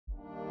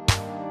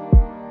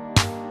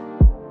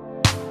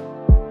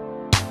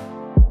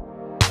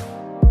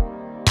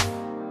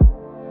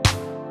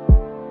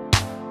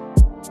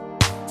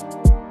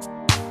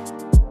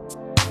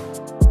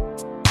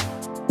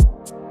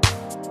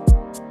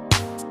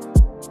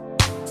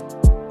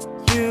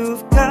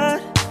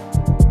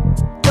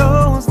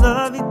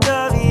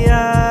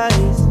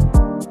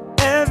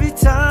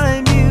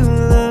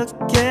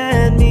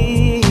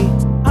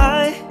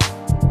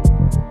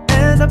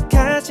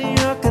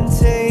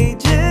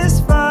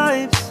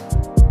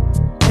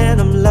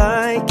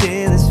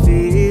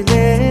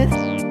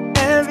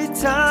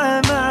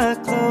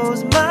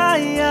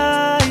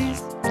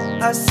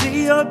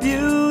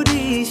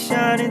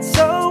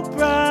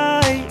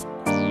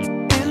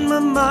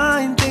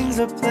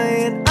are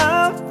playing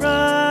out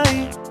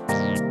right.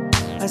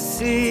 I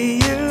see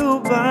you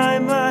by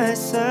my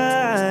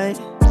side.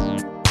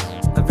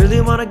 I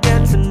really wanna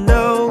get to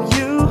know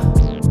you.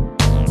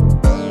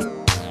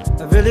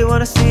 I really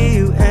wanna see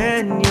you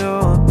and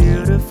your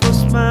beautiful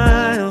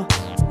smile.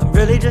 I'm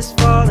really just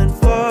falling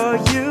for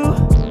you,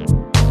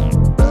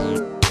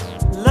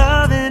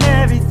 loving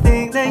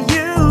everything that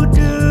you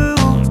do.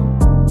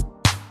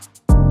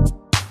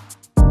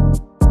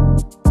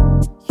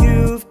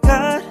 You've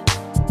got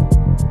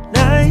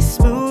nice,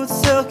 smooth,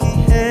 silky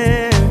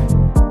hair,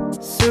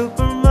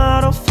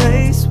 supermodel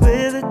face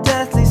with a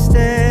deathly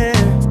stare.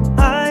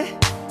 I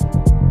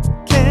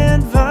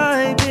can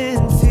vibe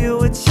and feel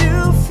what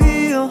you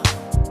feel.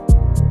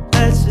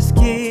 Let's just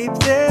keep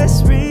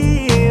this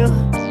real.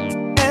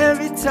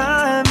 Every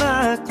time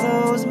I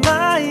close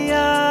my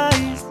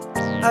eyes,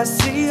 I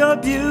see your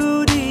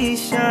beauty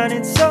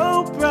shining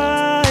so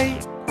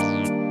bright.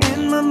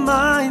 In my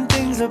mind,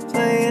 things are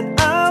playing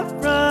out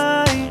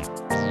right.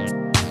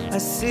 I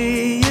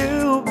see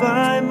you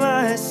by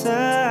my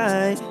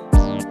side.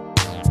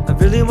 I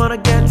really wanna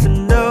get to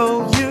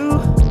know you.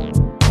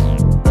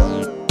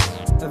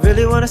 I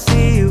really wanna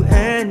see you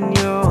and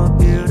your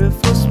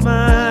beautiful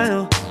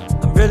smile.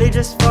 I'm really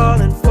just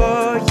falling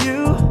for you,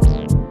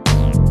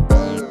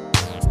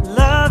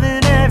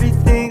 loving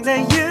everything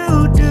that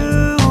you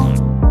do.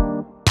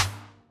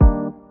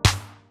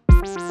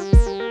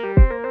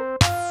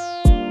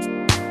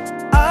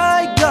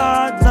 I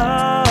got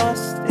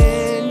lost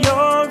in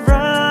your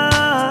eyes.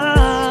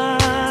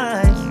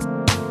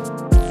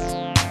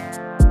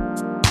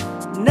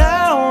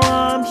 Now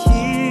I'm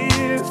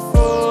here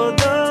for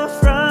the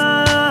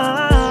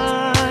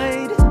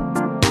ride.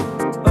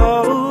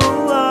 Oh,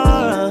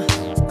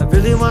 I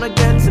really wanna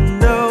get to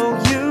know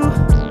you.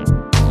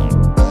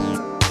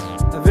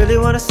 I really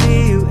wanna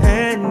see you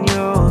and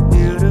your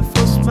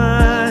beautiful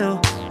smile.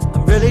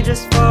 I'm really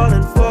just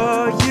falling for